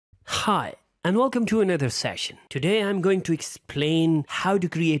Hi, and welcome to another session. Today I'm going to explain how to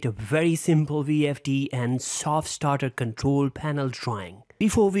create a very simple VFD and Soft Starter control panel drawing.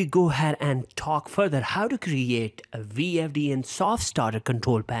 Before we go ahead and talk further how to create a VFD and Soft Starter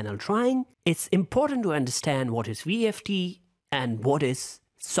control panel drawing, it's important to understand what is VFD and what is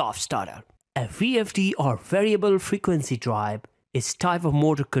Soft Starter. A VFD or variable frequency drive is type of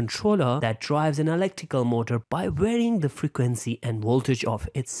motor controller that drives an electrical motor by varying the frequency and voltage of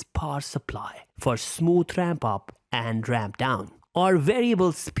its power supply for smooth ramp up and ramp down, or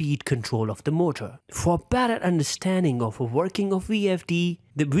variable speed control of the motor. For better understanding of a working of VFD,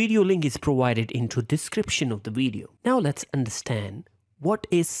 the video link is provided into description of the video. Now let's understand what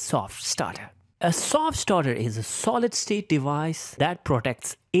is Soft Starter. A soft starter is a solid-state device that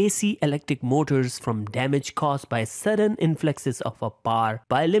protects AC electric motors from damage caused by sudden influxes of a power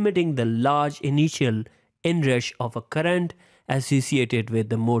by limiting the large initial inrush of a current associated with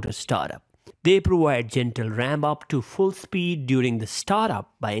the motor startup. They provide gentle ramp up to full speed during the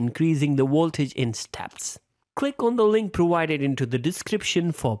startup by increasing the voltage in steps. Click on the link provided into the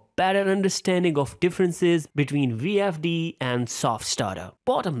description for better understanding of differences between VFD and Soft Starter.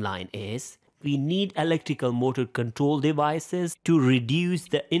 Bottom line is, we need electrical motor control devices to reduce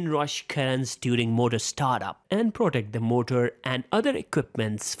the inrush currents during motor startup and protect the motor and other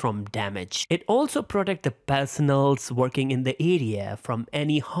equipments from damage. It also protects the personnel working in the area from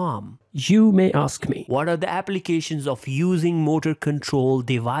any harm. You may ask me, what are the applications of using motor control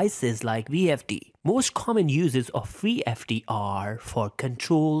devices like VFD? Most common uses of VFD are for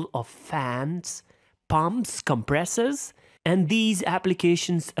control of fans, pumps, compressors, and these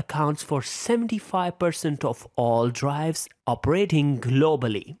applications accounts for 75% of all drives operating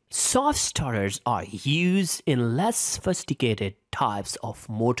globally. Soft starters are used in less sophisticated types of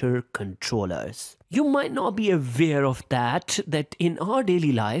motor controllers. You might not be aware of that in our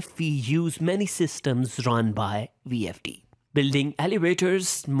daily life we use many systems run by VFD. Building elevators,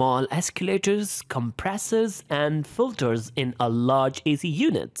 small escalators, compressors, and filters in a large AC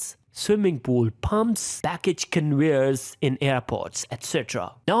units, swimming pool pumps, package conveyors in airports,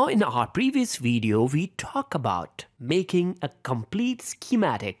 etc. Now in our previous video, we talked about making a complete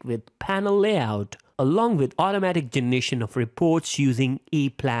schematic with panel layout along with automatic generation of reports using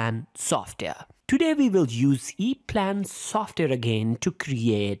EPLAN software. Today we will use EPLAN software again to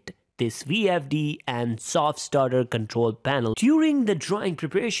create this VFD and Soft Starter control panel. During the drawing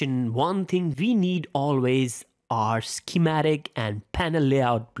preparation, one thing we need always are schematic and panel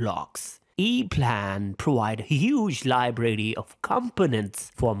layout blocks. EPLAN provide a huge library of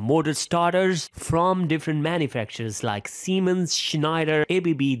components for motor starters from different manufacturers like Siemens, Schneider,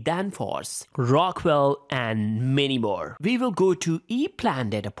 ABB, Danfoss, Rockwell, and many more. We will go to EPLAN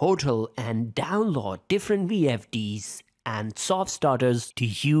data portal and download different VFDs and soft starters to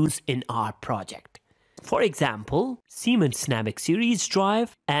use in our project. For example, Siemens Navic series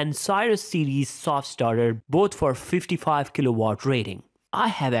drive and Cyrus series soft starter, both for 55 kilowatt rating. I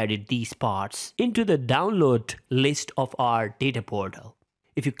have added these parts into the download list of our data portal.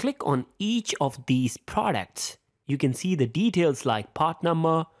 If you click on each of these products, you can see the details like part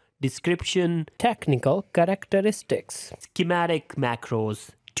number, description, technical characteristics, schematic macros,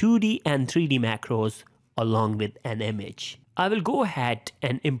 2D and 3D macros, along with an image. I will go ahead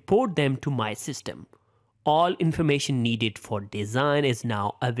and import them to my system. All information needed for design is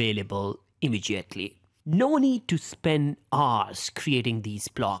now available immediately. No need to spend hours creating these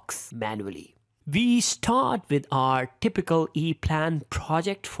blocks manually. We start with our typical EPLAN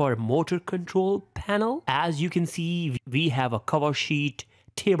project for motor control panel. As you can see, we have a cover sheet,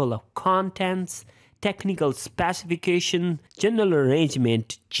 table of contents, technical specification, general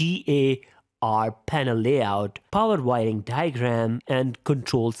arrangement, GA, our panel layout, power wiring diagram, and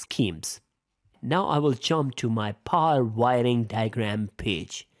control schemes. Now I will jump to my power wiring diagram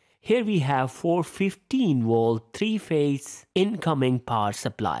page. Here we have 415 volt 3-phase incoming power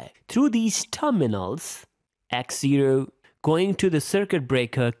supply. Through these terminals, X0, going to the circuit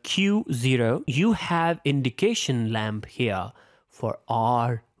breaker Q0, you have indication lamp here for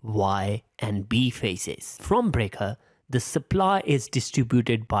R, Y, and B phases. From breaker, the supply is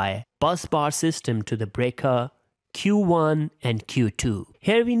distributed by bus bar system to the breaker Q1 and Q2.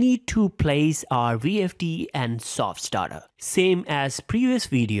 Here we need to place our VFD and Soft Starter. Same as previous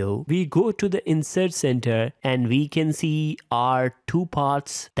video, we go to the insert center and we can see our two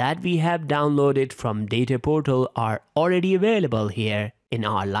parts that we have downloaded from data portal are already available here in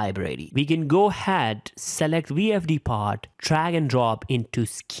our library. We can go ahead, select VFD part, drag and drop into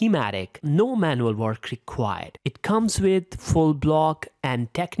schematic. No manual work required. It comes with full block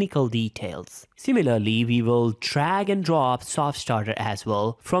and technical details. Similarly, we will drag and drop Soft Starter as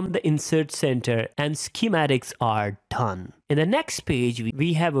well from the insert center, and schematics are done. In the next page,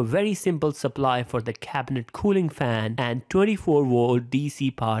 we have a very simple supply for the cabinet cooling fan and 24-volt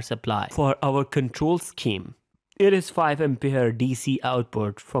DC power supply for our control scheme. It is 5 ampere DC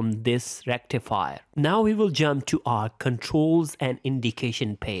output from this rectifier. Now we will jump to our controls and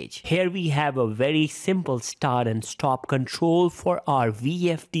indication page. Here we have a very simple start and stop control for our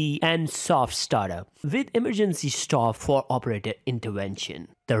VFD and Soft Starter with emergency stop for operator intervention.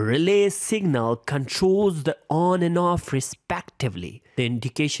 The relay signal controls the on and off respectively. The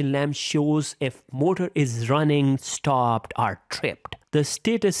indication lamp shows if motor is running, stopped or tripped. The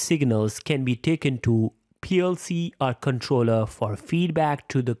status signals can be taken to PLC or controller for feedback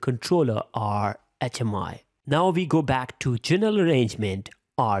to the controller or HMI. Now we go back to general arrangement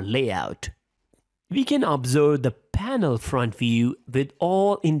or layout. We can observe the panel front view with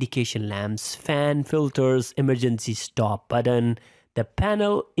all indication lamps, fan, filters, emergency stop button. The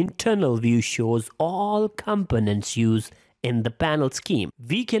panel internal view shows all components used in the panel scheme.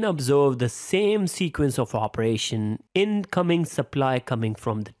 We can observe the same sequence of operation. Incoming supply coming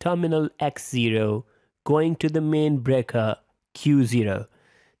from the terminal X0, going to the main breaker Q0,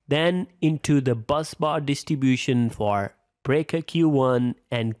 then into the bus bar distribution for breaker Q1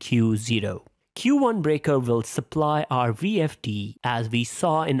 and Q0. Q1 breaker will supply our VFD. As we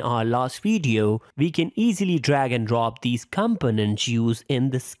saw in our last video, we can easily drag and drop these components used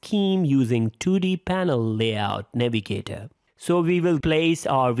in the scheme using 2D panel layout navigator. So we will place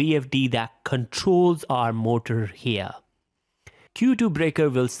our VFD that controls our motor here. Q2 breaker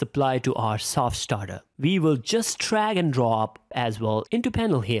will supply to our Soft Starter. We will just drag and drop as well into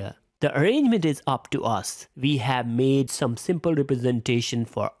panel here. The arrangement is up to us. We have made some simple representation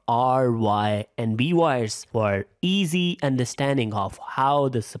for R, Y and B wires for easy understanding of how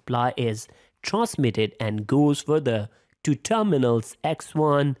the supply is transmitted and goes further to terminals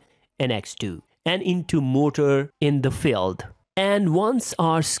X1 and X2 and into motor in the field. And once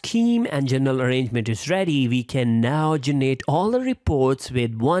our scheme and general arrangement is ready, we can now generate all the reports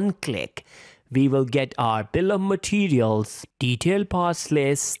with one click. We will get our bill of materials, detailed parts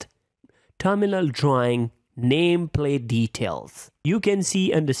list, terminal drawing, nameplate details. You can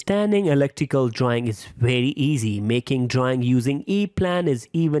see understanding electrical drawing is very easy. Making drawing using EPLAN is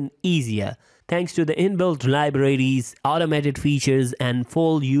even easier, thanks to the inbuilt libraries, automated features, and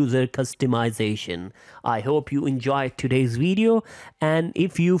full user customization. I hope you enjoyed today's video, and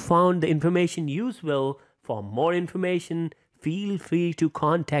if you found the information useful, for more information, feel free to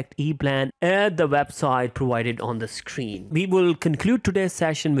contact EPLAN at the website provided on the screen. We will conclude today's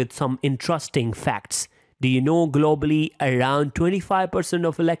session with some interesting facts. Do you know globally around 25%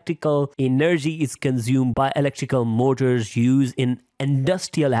 of electrical energy is consumed by electrical motors used in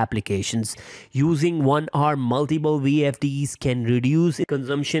industrial applications? Using one or multiple VFDs can reduce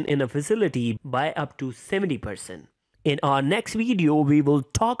consumption in a facility by up to 70%. In our next video, we will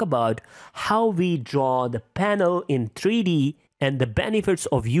talk about how we draw the panel in 3D and the benefits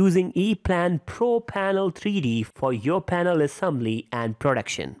of using EPLAN Pro Panel 3D for your panel assembly and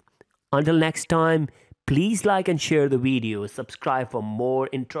production. Until next time, please like and share the video, subscribe for more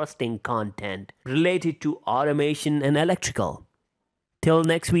interesting content related to automation and electrical. Till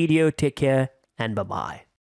next video, take care and bye-bye.